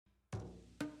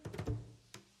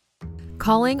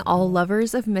Calling all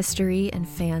lovers of mystery and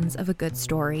fans of a good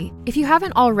story. If you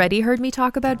haven't already heard me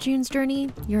talk about June's Journey,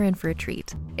 you're in for a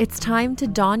treat. It's time to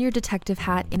don your detective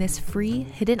hat in this free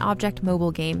hidden object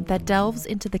mobile game that delves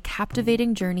into the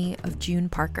captivating journey of June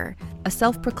Parker, a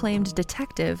self-proclaimed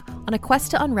detective on a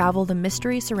quest to unravel the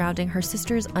mystery surrounding her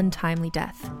sister's untimely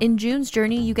death. In June's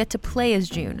Journey, you get to play as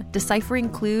June, deciphering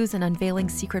clues and unveiling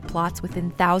secret plots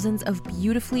within thousands of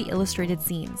beautifully illustrated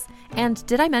scenes. And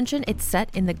did I mention it's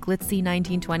set in the glitzy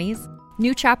 1920s?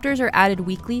 New chapters are added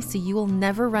weekly, so you will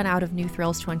never run out of new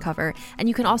thrills to uncover, and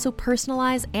you can also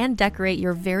personalize and decorate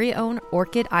your very own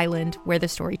Orchid Island where the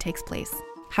story takes place.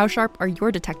 How sharp are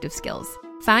your detective skills?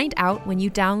 Find out when you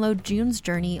download June's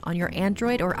Journey on your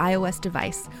Android or iOS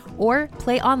device, or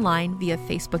play online via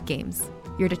Facebook Games.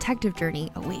 Your detective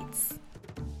journey awaits.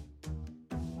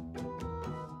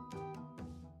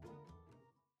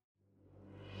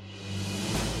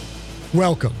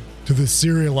 Welcome to the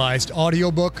serialized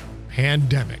audiobook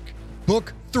Pandemic,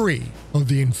 Book 3 of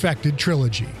the Infected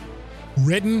Trilogy.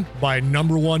 Written by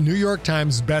 #1 New York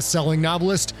Times bestselling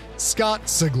novelist Scott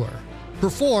Sigler.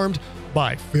 Performed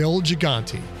by Phil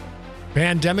Gigante.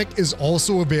 Pandemic is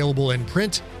also available in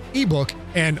print, ebook,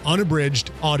 and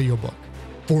unabridged audiobook.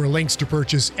 For links to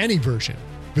purchase any version,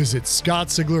 visit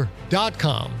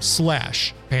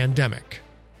scottsigler.com/pandemic.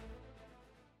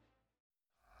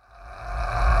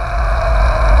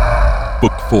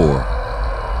 Book 4,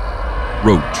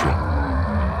 Road Trip.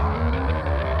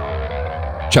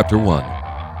 Chapter 1,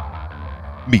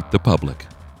 Meet the Public.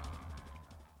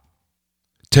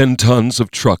 10 tons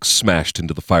of trucks smashed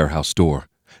into the firehouse door,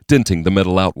 denting the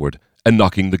metal outward and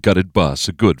knocking the gutted bus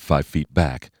a good 5 feet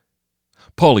back.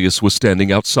 Paulius was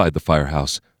standing outside the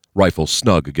firehouse, rifle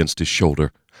snug against his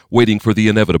shoulder, waiting for the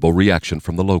inevitable reaction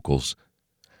from the locals.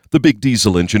 The big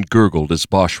diesel engine gurgled as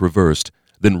Bosch reversed,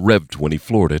 then revved when he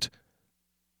floored it.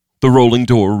 The rolling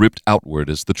door ripped outward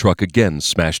as the truck again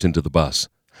smashed into the bus,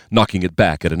 knocking it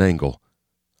back at an angle.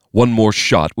 One more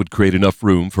shot would create enough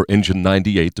room for Engine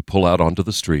 98 to pull out onto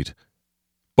the street.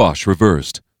 Bosch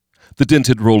reversed. The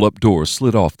dented roll-up door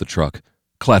slid off the truck,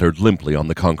 clattered limply on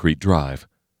the concrete drive.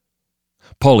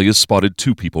 Paulius spotted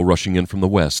 2 people rushing in from the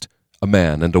west, a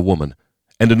man and a woman,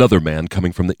 and another man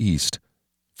coming from the east.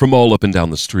 From all up and down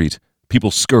the street,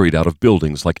 people scurried out of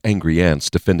buildings like angry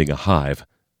ants defending a hive.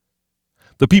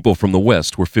 The people from the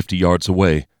west were 50 yards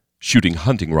away, shooting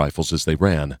hunting rifles as they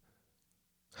ran.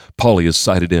 Paulius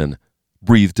sighted in,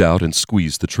 breathed out, and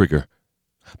squeezed the trigger.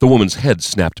 The woman's head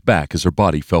snapped back as her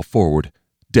body fell forward,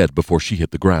 dead before she hit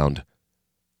the ground.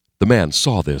 The man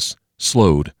saw this,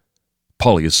 slowed.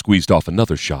 Paulius squeezed off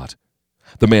another shot.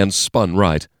 The man spun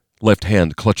right, left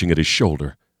hand clutching at his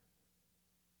shoulder.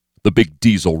 The big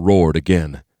diesel roared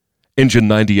again. Engine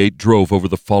 98 drove over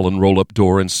the fallen roll-up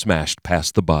door and smashed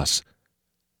past the bus.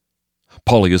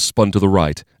 Paulius spun to the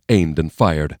right, aimed and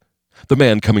fired. The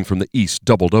man coming from the east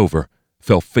doubled over,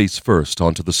 fell face first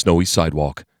onto the snowy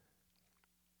sidewalk.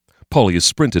 Paulius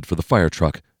sprinted for the fire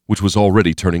truck, which was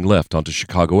already turning left onto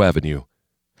Chicago Avenue.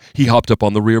 He hopped up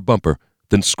on the rear bumper,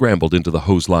 then scrambled into the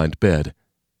hose-lined bed.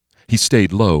 He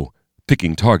stayed low,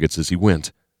 picking targets as he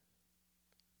went.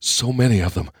 So many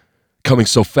of them, coming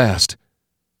so fast.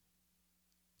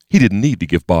 He didn't need to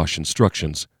give Bosch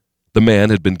instructions. The man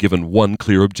had been given one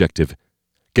clear objective: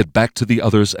 get back to the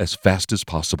others as fast as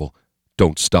possible.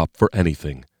 Don't stop for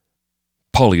anything.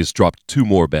 Paulius dropped 2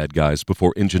 more bad guys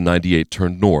before Engine 98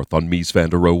 turned north on Mies van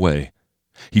der Rohe Way.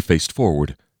 He faced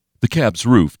forward. The cab's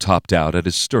roof topped out at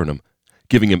his sternum,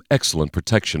 giving him excellent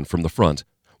protection from the front,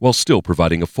 while still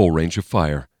providing a full range of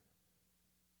fire.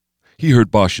 He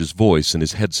heard Bosch's voice in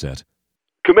his headset.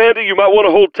 "Commander, you might want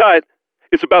to hold tight.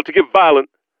 It's about to get violent."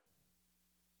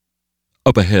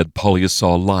 Up ahead, Paulius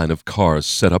saw a line of cars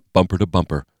set up bumper to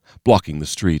bumper, blocking the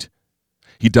street.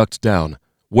 He ducked down,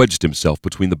 wedged himself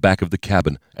between the back of the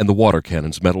cabin and the water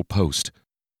cannon's metal post.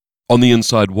 On the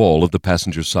inside wall of the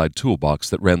passenger side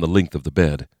toolbox that ran the length of the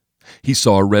bed, he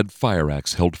saw a red fire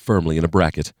axe held firmly in a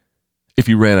bracket. If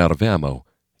he ran out of ammo,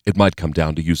 it might come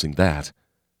down to using that.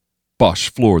 Bosch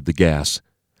floored the gas.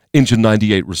 Engine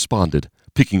 98 responded,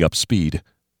 picking up speed.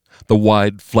 The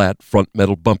wide, flat front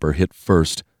metal bumper hit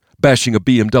first, bashing a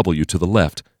BMW to the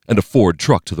left and a Ford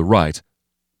truck to the right.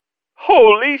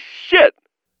 "Holy shit!"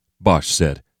 Bosch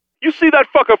said. "You see that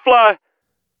fucker fly?"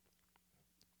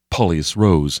 Paulius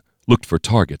rose, looked for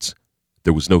targets.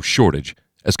 There was no shortage,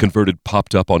 as converted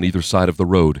popped up on either side of the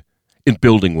road, in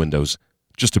building windows,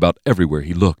 just about everywhere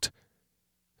he looked.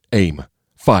 Aim,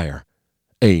 fire,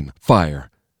 aim, fire.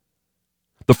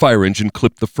 The fire engine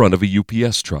clipped the front of a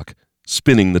UPS truck,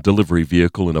 spinning the delivery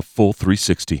vehicle in a full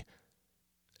 360.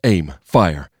 Aim,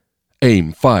 fire,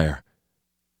 aim, fire.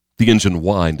 The engine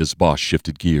whined as Bosch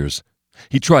shifted gears.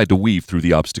 He tried to weave through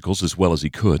the obstacles as well as he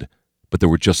could, but there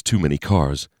were just too many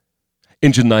cars.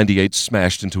 Engine 98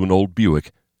 smashed into an old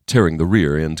Buick, tearing the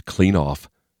rear end clean off.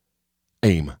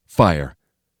 Aim, fire.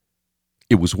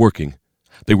 It was working.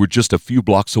 They were just a few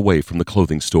blocks away from the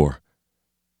clothing store.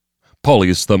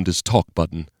 Paulius thumbed his talk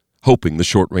button, hoping the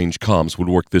short-range comms would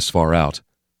work this far out.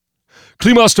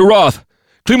 "Cleemaster Roth!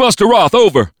 Cleemaster Roth,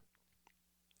 over!"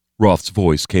 Roth's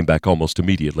voice came back almost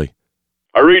immediately.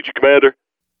 I read you, Commander.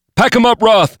 "Pack 'em up,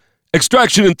 Roth!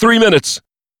 Extraction in 3 minutes!"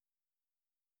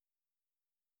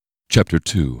 Chapter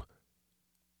 2.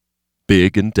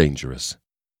 Big and Dangerous.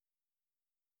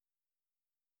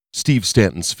 Steve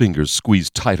Stanton's fingers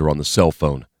squeezed tighter on the cell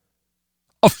phone.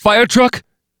 "A fire truck?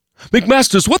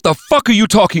 McMasters, what the fuck are you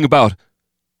talking about?"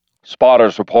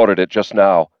 Spotters reported it just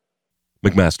now.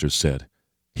 McMasters said.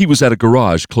 He was at a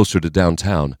garage closer to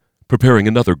downtown, preparing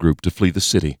another group to flee the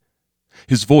city.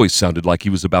 His voice sounded like he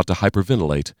was about to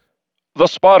hyperventilate. The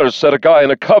spotters said a guy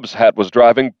in a Cubs hat was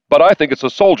driving, but I think it's a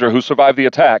soldier who survived the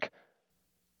attack.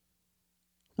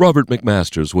 Robert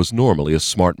McMasters was normally a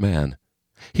smart man.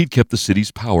 He'd kept the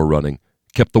city's power running,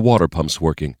 kept the water pumps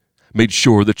working, made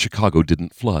sure that Chicago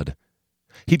didn't flood.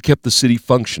 He'd kept the city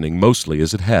functioning mostly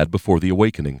as it had before the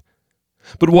awakening.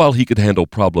 But while he could handle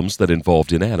problems that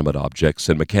involved inanimate objects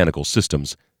and mechanical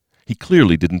systems, he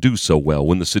clearly didn't do so well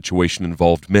when the situation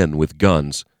involved men with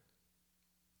guns.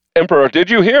 Emperor, did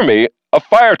you hear me? A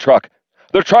fire truck.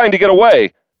 They're trying to get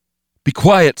away. "Be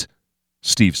quiet,"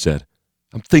 Steve said.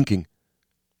 "I'm thinking."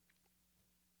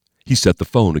 He set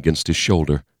the phone against his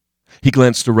shoulder. He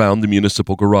glanced around the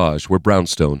municipal garage where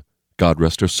Brownstone, God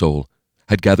rest her soul,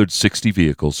 had gathered 60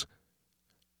 vehicles.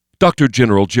 Dr.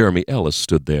 General Jeremy Ellis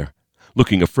stood there,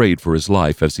 looking afraid for his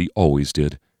life as he always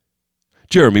did.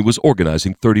 Jeremy was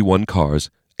organizing 31 cars,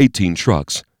 18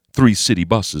 trucks, 3 city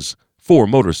buses, 4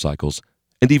 motorcycles,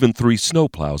 and even 3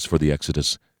 snowplows for the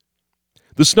Exodus.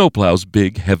 The snowplows'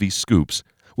 big, heavy scoops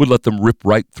would let them rip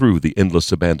right through the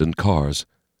endless abandoned cars,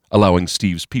 allowing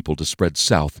Steve's people to spread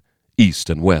south, east,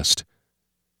 and west.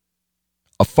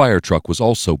 A fire truck was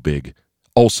also big,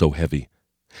 also heavy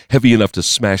enough to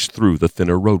smash through the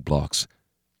thinner roadblocks.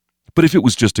 But if it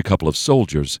was just a couple of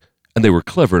soldiers, and they were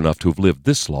clever enough to have lived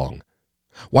this long,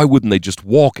 why wouldn't they just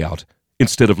walk out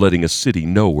instead of letting a city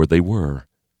know where they were?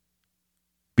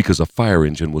 Because a fire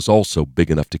engine was also big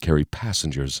enough to carry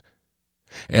passengers,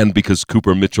 and because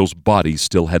Cooper Mitchell's body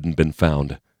still hadn't been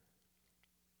found.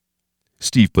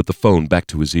 Steve put the phone back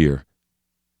to his ear.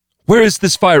 "Where is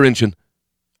this fire engine?"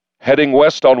 Heading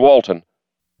west on Walton.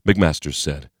 McMasters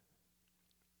said.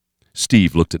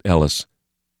 Steve looked at Ellis.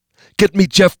 "Get me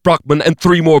Jeff Brockman and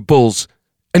 3 more bulls.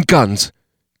 And guns.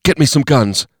 Get me some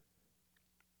guns."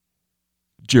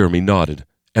 Jeremy nodded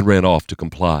and ran off to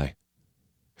comply.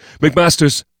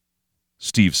 "McMasters,"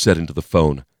 Steve said into the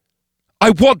phone, "I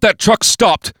want that truck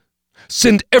stopped.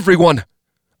 Send everyone.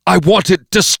 I want it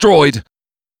destroyed."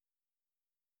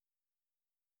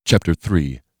 Chapter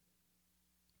 3.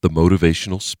 The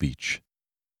Motivational Speech.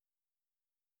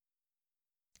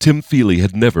 Tim Feely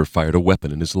had never fired a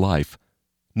weapon in his life.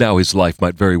 Now his life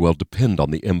might very well depend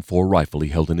on the M4 rifle he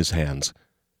held in his hands.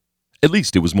 At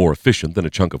least it was more efficient than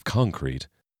a chunk of concrete.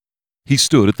 He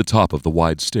stood at the top of the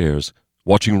wide stairs,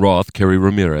 watching Roth carry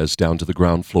Ramirez down to the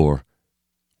ground floor.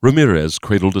 Ramirez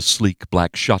cradled a sleek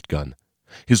black shotgun,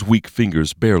 his weak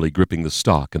fingers barely gripping the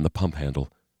stock and the pump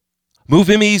handle. "Move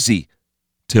him easy,"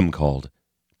 Tim called.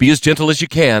 "Be as gentle as you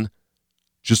can."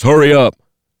 "Just hurry up,"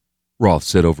 Roth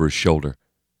said over his shoulder.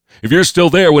 "If you're still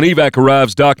there when evac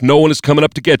arrives, Doc, no one is coming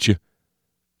up to get you."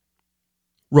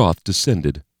 Roth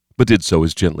descended, but did so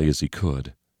as gently as he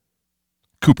could.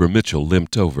 Cooper Mitchell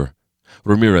limped over,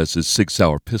 Ramirez's Sig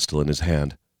Sauer pistol in his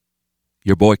hand.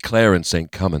 "Your boy Clarence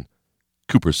ain't coming,"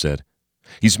 Cooper said.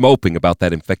 "He's moping about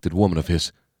that infected woman of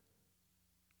his."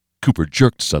 Cooper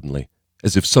jerked suddenly,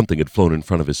 as if something had flown in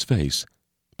front of his face,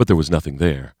 but there was nothing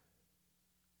there.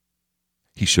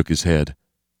 He shook his head.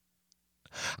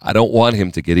 "I don't want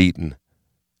him to get eaten,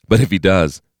 but if he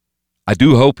does, I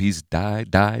do hope he's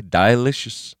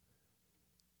delicious."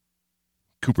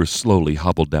 Cooper slowly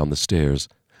hobbled down the stairs,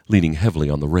 leaning heavily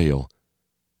on the rail.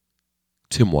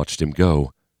 Tim watched him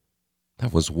go.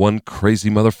 That was one crazy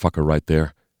motherfucker right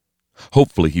there.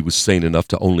 Hopefully he was sane enough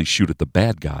to only shoot at the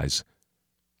bad guys.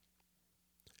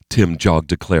 Tim jogged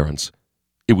to Clarence.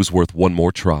 It was worth one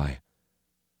more try.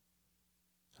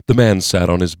 The man sat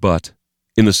on his butt,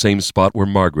 in the same spot where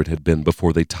Margaret had been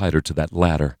before they tied her to that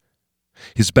ladder.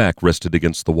 His back rested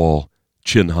against the wall,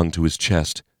 chin hung to his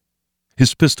chest.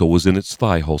 His pistol was in its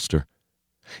thigh holster.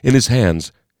 In his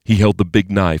hands, he held the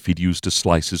big knife he'd used to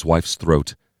slice his wife's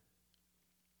throat.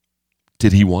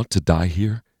 Did he want to die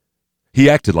here? He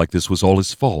acted like this was all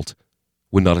his fault,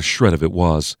 when not a shred of it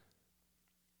was.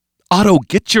 Otto,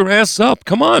 get your ass up.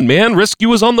 Come on, man.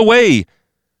 Rescue is on the way.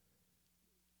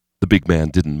 The big man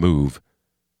didn't move.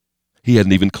 He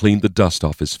hadn't even cleaned the dust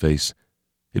off his face.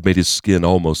 It made his skin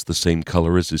almost the same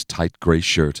color as his tight gray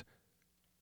shirt.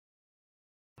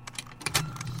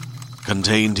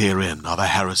 Contained herein are the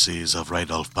heresies of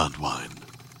Radolf Burntwine,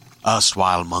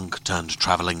 erstwhile monk turned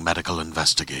traveling medical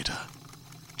investigator.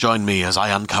 Join me as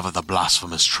I uncover the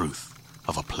blasphemous truth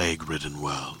of a plague-ridden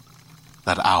world,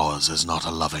 that ours is not a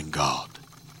loving God,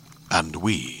 and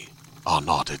we are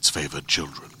not its favored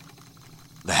children.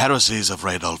 The heresies of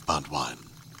Radolf Burntwine,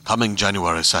 coming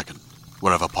January 2nd,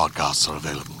 wherever podcasts are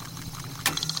available.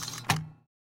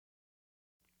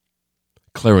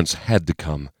 Clarence had to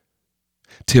come.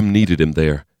 Tim needed him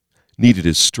there, needed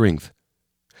his strength.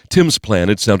 Tim's plan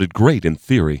had sounded great in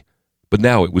theory, but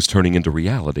now it was turning into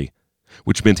reality,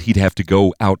 which meant he'd have to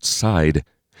go outside.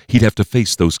 He'd have to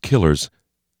face those killers.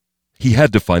 He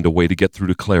had to find a way to get through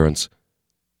to Clarence.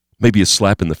 Maybe a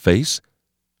slap in the face?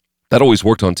 That always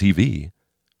worked on TV.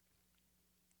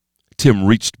 Tim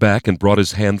reached back and brought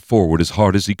his hand forward as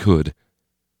hard as he could.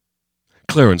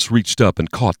 Clarence reached up and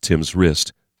caught Tim's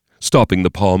wrist, stopping the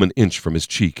palm an inch from his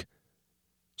cheek.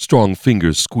 Strong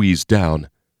fingers squeezed down.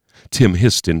 Tim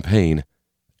hissed in pain.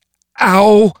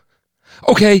 Ow!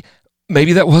 Okay,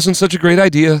 maybe that wasn't such a great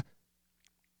idea.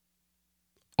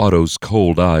 Otto's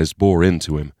cold eyes bore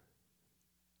into him.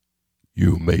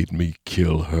 You made me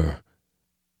kill her,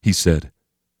 he said.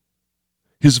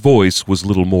 His voice was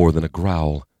little more than a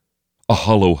growl, a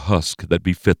hollow husk that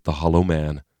befit the hollow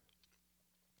man.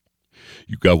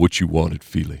 You got what you wanted,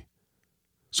 Feely.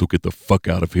 So get the fuck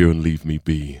out of here and leave me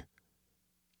be.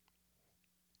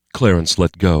 Clarence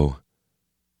let go.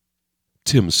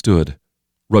 Tim stood,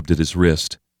 rubbed at his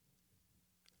wrist.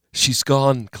 She's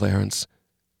gone, Clarence.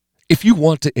 If you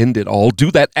want to end it all,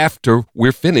 do that after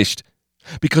we're finished,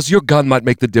 because your gun might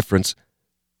make the difference.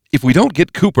 If we don't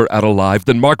get Cooper out alive,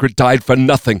 then Margaret died for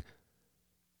nothing.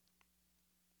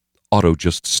 Otto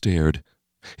just stared,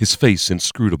 his face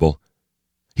inscrutable.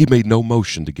 He made no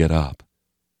motion to get up.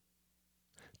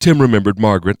 Tim remembered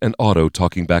Margaret and Otto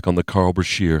talking back on the Carl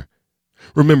Brashear.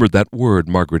 Remembered that word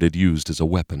Margaret had used as a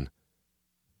weapon.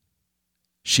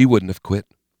 She wouldn't have quit.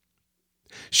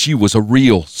 She was a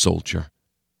real soldier.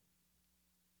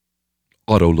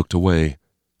 Otto looked away,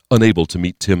 unable to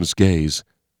meet Tim's gaze.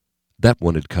 That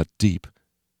one had cut deep,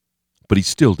 but he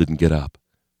still didn't get up.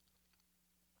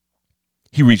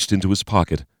 He reached into his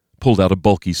pocket, pulled out a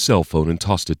bulky cell phone and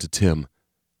tossed it to Tim.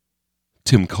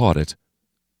 Tim caught it.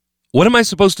 What am I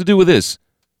supposed to do with this?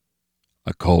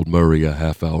 I called Murray a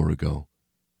half hour ago.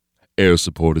 Air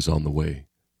support is on the way.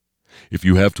 If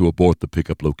you have to abort the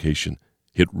pickup location,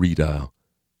 hit redial.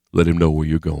 Let him know where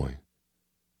you're going.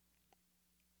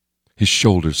 His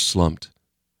shoulders slumped.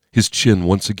 His chin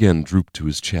once again drooped to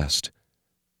his chest.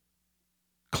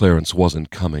 Clarence wasn't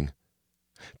coming.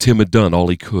 Tim had done all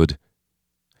he could.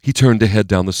 He turned to head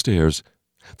down the stairs,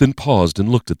 then paused and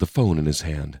looked at the phone in his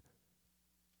hand.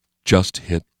 Just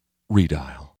hit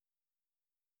redial.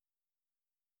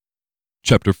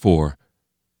 Chapter 4.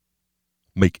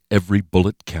 Make every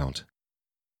bullet count.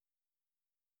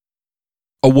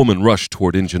 A woman rushed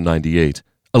toward Engine 98,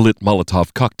 a lit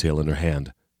Molotov cocktail in her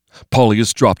hand.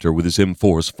 Paulius dropped her with his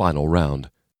M4's final round.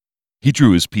 He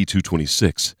drew his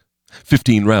P226.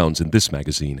 15 rounds in this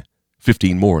magazine,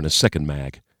 15 more in a second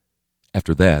mag.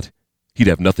 After that, he'd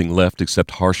have nothing left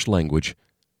except harsh language.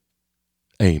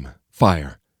 Aim,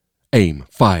 fire, aim,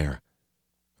 fire.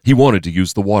 He wanted to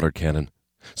use the water cannon,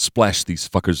 splash these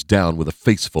fuckers down with a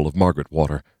faceful of Margaret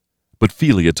water, but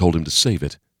Feely had told him to save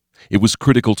it. It was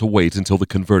critical to wait until the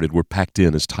converted were packed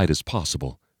in as tight as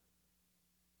possible.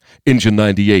 Engine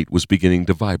 98 was beginning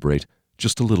to vibrate,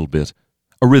 just a little bit,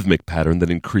 a rhythmic pattern that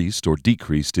increased or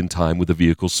decreased in time with the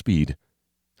vehicle's speed.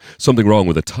 Something wrong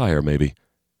with a tire, maybe.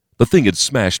 The thing had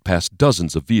smashed past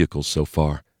dozens of vehicles so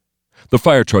far. The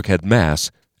fire truck had mass,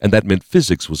 and that meant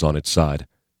physics was on its side,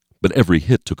 but every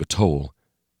hit took a toll.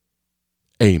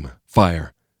 Aim,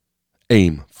 fire.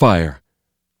 Aim, fire.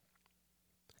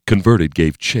 Converted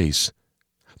gave chase.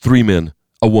 3 men,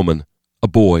 a woman, a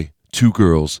boy, 2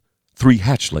 girls, 3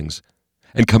 hatchlings,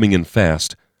 and coming in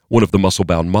fast, one of the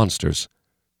muscle-bound monsters.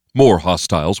 More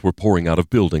hostiles were pouring out of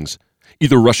buildings,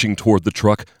 either rushing toward the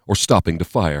truck or stopping to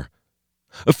fire.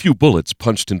 A few bullets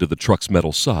punched into the truck's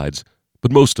metal sides,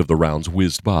 but most of the rounds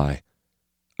whizzed by.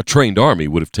 A trained army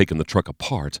would have taken the truck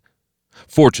apart.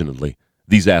 Fortunately,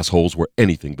 these assholes were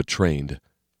anything but trained.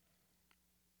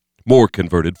 More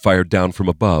converted fired down from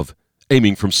above,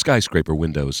 aiming from skyscraper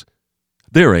windows.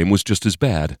 Their aim was just as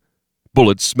bad,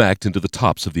 Bullets smacked into the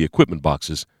tops of the equipment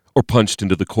boxes or punched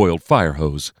into the coiled fire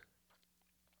hose.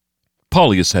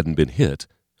 Paulius hadn't been hit,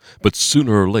 but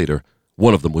sooner or later,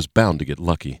 one of them was bound to get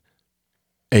lucky.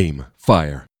 Aim,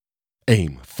 fire.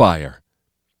 Aim, fire.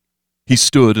 He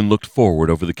stood and looked forward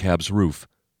over the cab's roof.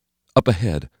 Up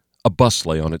ahead, a bus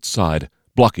lay on its side,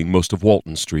 blocking most of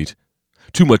Walton Street.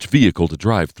 Too much vehicle to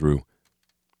drive through.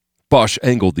 Bosch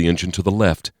angled the engine to the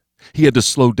left. He had to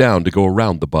slow down to go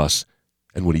around the bus,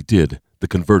 and when he did, the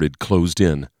converted closed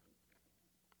in.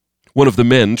 One of the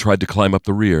men tried to climb up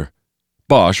the rear.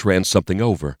 Bosch ran something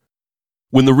over.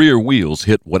 When the rear wheels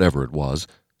hit whatever it was,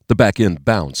 the back end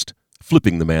bounced,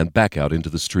 flipping the man back out into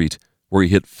the street, where he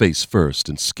hit face first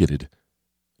and skidded.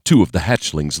 Two of the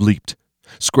hatchlings leaped,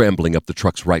 scrambling up the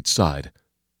truck's right side.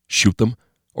 Shoot them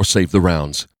or save the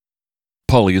rounds.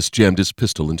 Paulius jammed his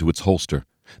pistol into its holster,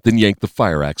 then yanked the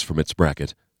fire axe from its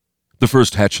bracket. The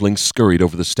first hatchling scurried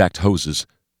over the stacked hoses.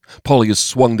 Paulius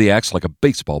swung the axe like a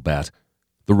baseball bat.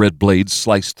 The red blade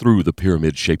sliced through the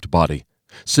pyramid-shaped body,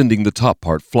 sending the top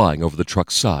part flying over the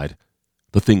truck's side.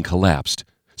 The thing collapsed,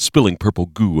 spilling purple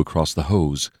goo across the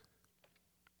hose.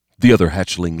 The other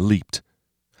hatchling leaped.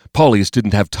 Paulius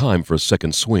didn't have time for a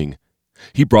second swing.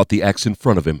 He brought the axe in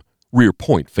front of him, rear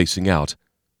point facing out.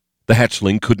 The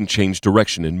hatchling couldn't change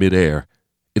direction in midair.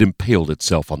 It impaled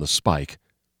itself on the spike.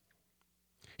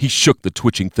 He shook the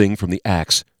twitching thing from the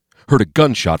axe, heard a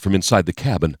gunshot from inside the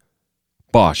cabin.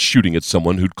 Bosch shooting at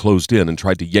someone who'd closed in and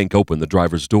tried to yank open the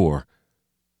driver's door.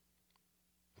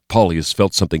 Paulius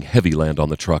felt something heavy land on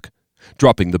the truck,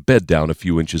 dropping the bed down a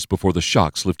few inches before the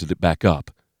shocks lifted it back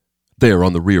up. There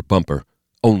on the rear bumper,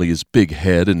 only his big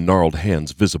head and gnarled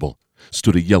hands visible,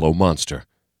 stood a yellow monster.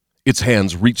 Its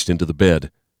hands reached into the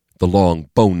bed, the long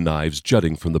bone knives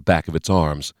jutting from the back of its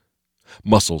arms.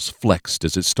 Muscles flexed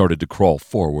as it started to crawl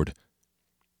forward.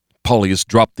 Paulius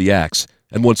dropped the axe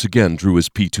and once again drew his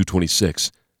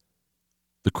P226.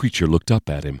 The creature looked up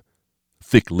at him.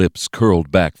 Thick lips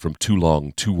curled back from too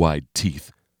long, too wide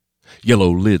teeth. Yellow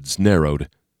lids narrowed.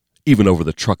 Even over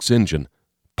the truck's engine,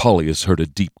 Paulius heard a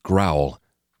deep growl.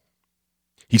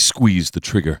 He squeezed the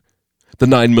trigger. The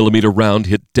 9mm round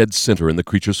hit dead center in the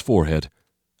creature's forehead.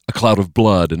 A cloud of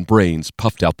blood and brains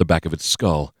puffed out the back of its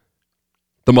skull.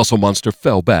 The muscle monster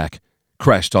fell back,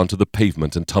 crashed onto the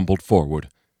pavement, and tumbled forward.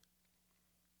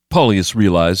 Paulius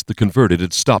realized the converted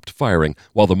had stopped firing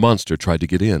while the monster tried to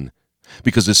get in,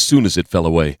 because as soon as it fell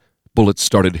away, bullets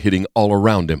started hitting all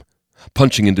around him,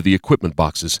 punching into the equipment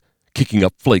boxes, kicking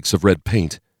up flakes of red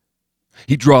paint.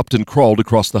 He dropped and crawled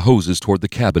across the hoses toward the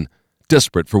cabin,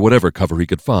 desperate for whatever cover he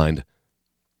could find.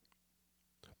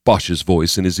 Bosch's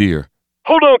voice in his ear.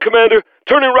 "Hold on, Commander.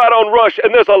 Turning right on Rush,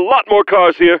 and there's a lot more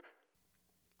cars here."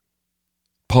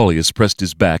 Paulius pressed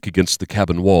his back against the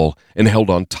cabin wall and held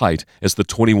on tight as the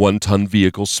 21-ton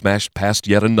vehicle smashed past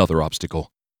yet another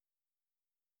obstacle.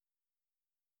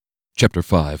 Chapter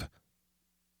 5.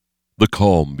 The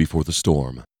Calm Before the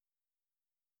Storm.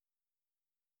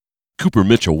 Cooper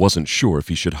Mitchell wasn't sure if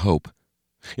he should hope.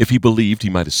 If he believed he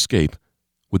might escape,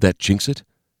 would that jinx it?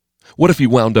 What if he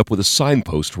wound up with a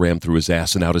signpost rammed through his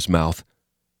ass and out his mouth?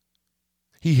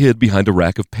 He hid behind a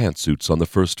rack of pantsuits on the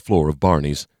first floor of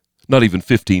Barney's, not even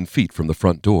 15 feet from the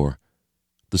front door.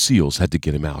 The SEALs had to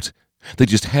get him out. They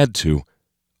just had to.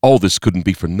 All this couldn't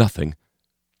be for nothing.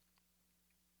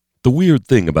 The weird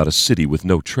thing about a city with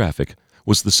no traffic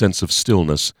was the sense of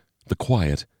stillness, the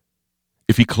quiet.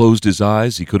 If he closed his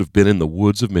eyes, he could have been in the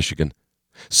woods of Michigan,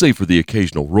 save for the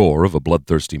occasional roar of a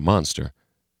bloodthirsty monster.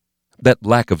 That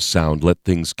lack of sound let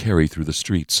things carry through the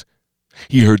streets.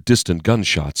 He heard distant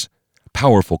gunshots,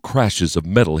 powerful crashes of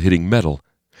metal hitting metal,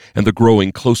 and the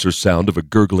growing closer sound of a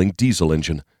gurgling diesel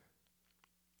engine.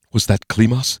 Was that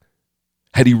Klimas?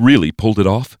 Had he really pulled it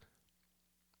off?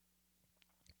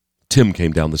 Tim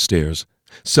came down the stairs,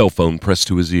 cell phone pressed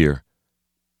to his ear.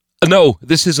 "No,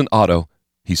 this isn't Otto,"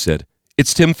 he said.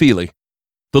 "It's Tim Feely."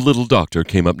 The little doctor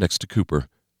came up next to Cooper.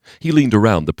 He leaned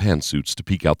around the pantsuits to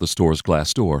peek out the store's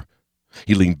glass door.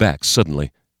 He leaned back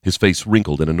suddenly, his face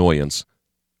wrinkled in annoyance.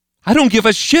 "I don't give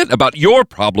a shit about your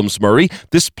problems, Murray.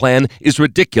 This plan is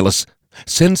ridiculous.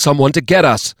 Send someone to get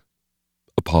us."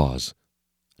 A pause.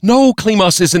 "No,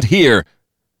 Klimas isn't here."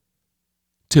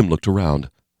 Tim looked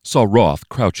around, saw Roth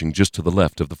crouching just to the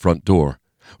left of the front door,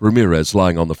 Ramirez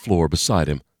lying on the floor beside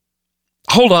him.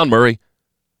 "Hold on, Murray."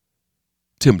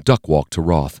 Tim duck-walked to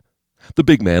Roth. The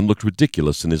big man looked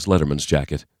ridiculous in his letterman's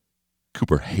jacket.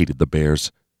 Cooper hated the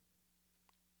Bears.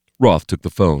 Roth took the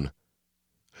phone.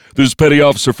 "This is Petty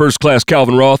Officer First Class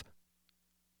Calvin Roth."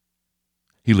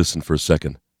 He listened for a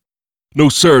second. "No,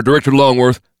 sir, Director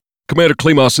Longworth. Commander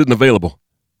Klimas isn't available.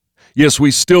 Yes,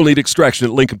 we still need extraction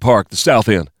at Lincoln Park, the south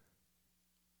end.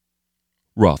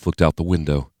 Roth looked out the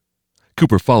window.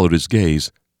 Cooper followed his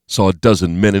gaze, saw a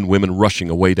dozen men and women rushing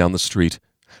away down the street,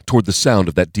 toward the sound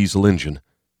of that diesel engine.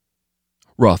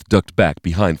 Roth ducked back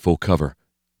behind full cover.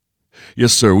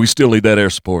 "Yes, sir, we still need that air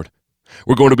support.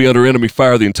 We're going to be under enemy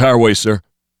fire the entire way, sir."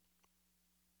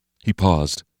 He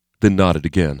paused, then nodded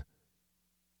again.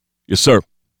 "Yes, sir."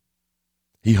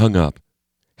 He hung up,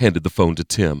 handed the phone to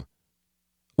Tim.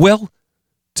 "Well,"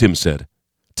 Tim said,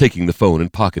 taking the phone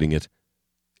and pocketing it,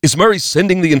 "is Murray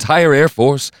sending the entire Air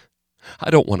Force?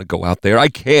 I don't want to go out there. I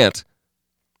can't."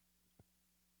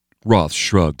 Roth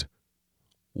shrugged.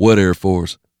 "What Air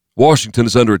Force? Washington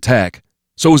is under attack.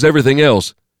 So is everything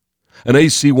else. An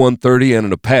AC-130 and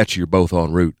an Apache are both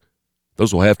en route.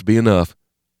 Those will have to be enough."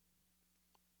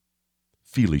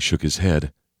 Feely shook his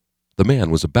head. The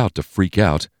man was about to freak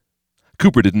out.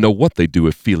 Cooper didn't know what they'd do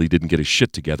if Feely didn't get his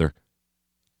shit together.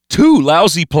 "2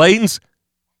 lousy planes?"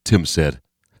 Tim said.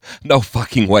 "No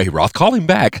fucking way, Roth. Call him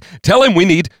back. Tell him we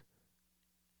need—"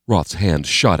 Roth's hand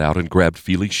shot out and grabbed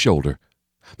Feely's shoulder.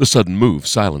 The sudden move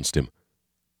silenced him.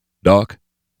 "Doc,"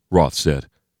 Roth said,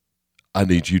 "I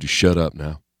need you to shut up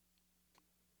now."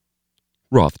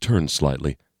 Roth turned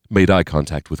slightly, made eye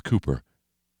contact with Cooper.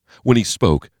 When he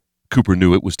spoke, Cooper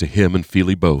knew it was to him and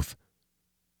Feely both.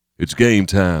 "It's game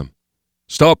time.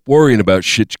 Stop worrying about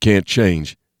shit you can't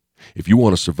change. If you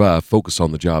want to survive, focus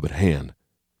on the job at hand.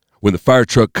 When the fire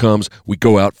truck comes, we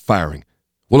go out firing.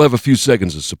 We'll have a few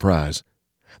seconds of surprise.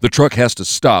 The truck has to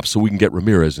stop so we can get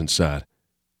Ramirez inside.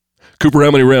 Cooper,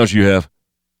 how many rounds you have?"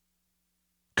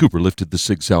 Cooper lifted the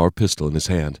Sig Sauer pistol in his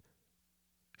hand.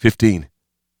 15.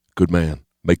 "Good man.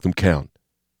 Make them count.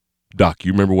 Doc,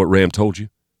 you remember what Ram told you?"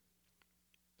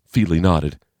 Feely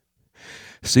nodded.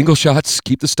 "Single shots,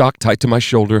 keep the stock tight to my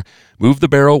shoulder, move the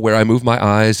barrel where I move my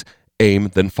eyes, aim,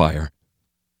 then fire."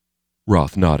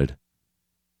 Roth nodded.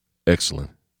 "Excellent.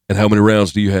 And how many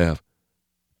rounds do you have?"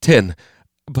 10.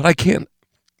 "But I can't.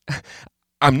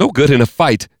 I'm no good in a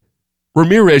fight.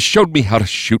 Ramirez showed me how to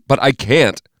shoot, but I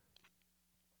can't."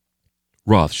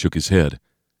 Roth shook his head.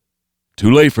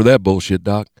 "Too late for that bullshit,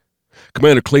 Doc.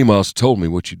 Commander Klimas told me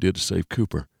what you did to save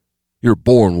Cooper. You're a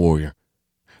born warrior.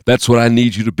 That's what I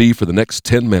need you to be for the next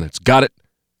 10 minutes. Got it?"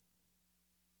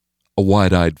 A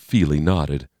wide-eyed Feely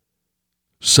nodded.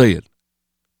 "Say it.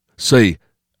 Say,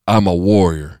 I'm a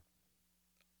warrior."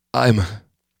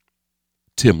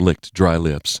 Tim licked dry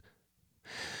lips.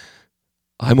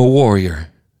 "I'm a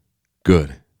warrior."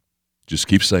 "Good. Just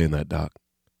keep saying that, Doc."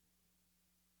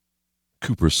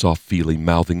 Cooper saw Feely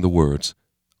mouthing the words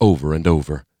over and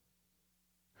over.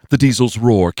 The diesel's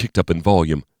roar kicked up in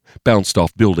volume, bounced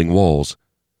off building walls.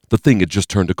 The thing had just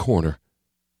turned a corner.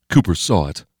 Cooper saw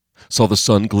it, saw the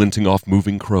sun glinting off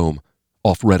moving chrome,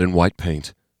 off red and white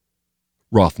paint.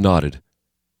 Roth nodded.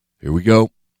 "Here we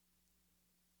go."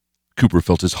 Cooper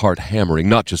felt his heart hammering,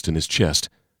 not just in his chest,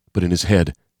 but in his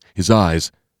head, his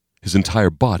eyes, his entire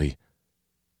body.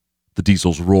 The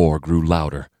diesel's roar grew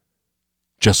louder.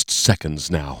 Just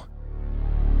seconds now.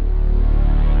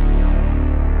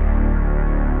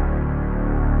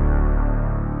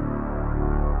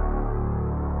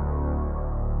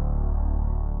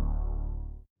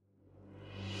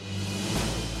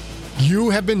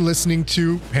 You have been listening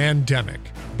to Pandemic,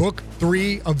 Book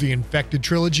 3 of the Infected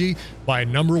Trilogy by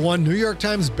 #1 New York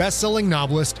Times bestselling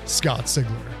novelist Scott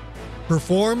Sigler.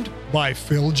 Performed by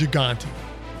Phil Gigante.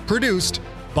 Produced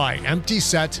by Empty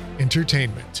Set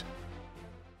Entertainment.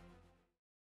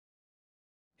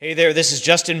 Hey there, this is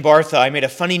Justin Bartha. I made a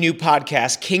funny new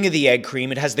podcast, King of the Egg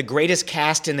Cream. It has the greatest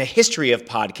cast in the history of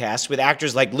podcasts with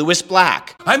actors like Louis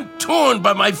Black. I'm torn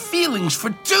by my feelings for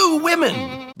 2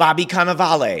 women. Bobby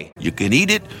Cannavale. You can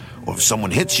eat it, or if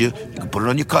someone hits you, you can put it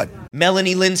on your cut.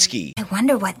 Melanie Linsky. I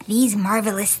wonder what these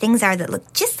marvelous things are that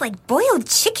look just like boiled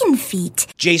chicken feet.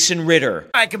 Jason Ritter.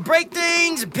 I can break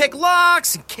things and pick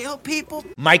locks and kill people.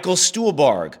 Michael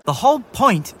Stuhlbarg. The whole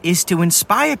point is to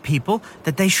inspire people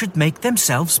that they should make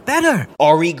themselves better.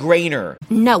 Ari Grainer.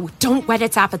 No, don't whet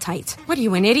its appetite. What are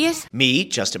you, an idiot? Me,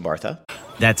 Justin Bartha.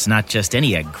 That's not just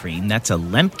any egg cream, that's a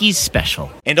Lemke's special.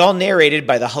 And all narrated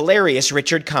by the hilarious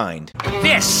Richard Kind.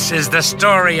 This is the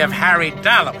story of Harry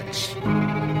Dalowitz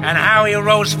and how he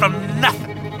rose from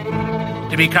nothing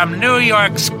to become New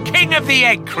York's King of the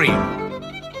Egg Cream.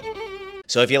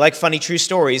 So if you like funny true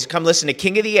stories, come listen to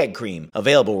King of the Egg Cream,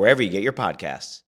 available wherever you get your podcasts.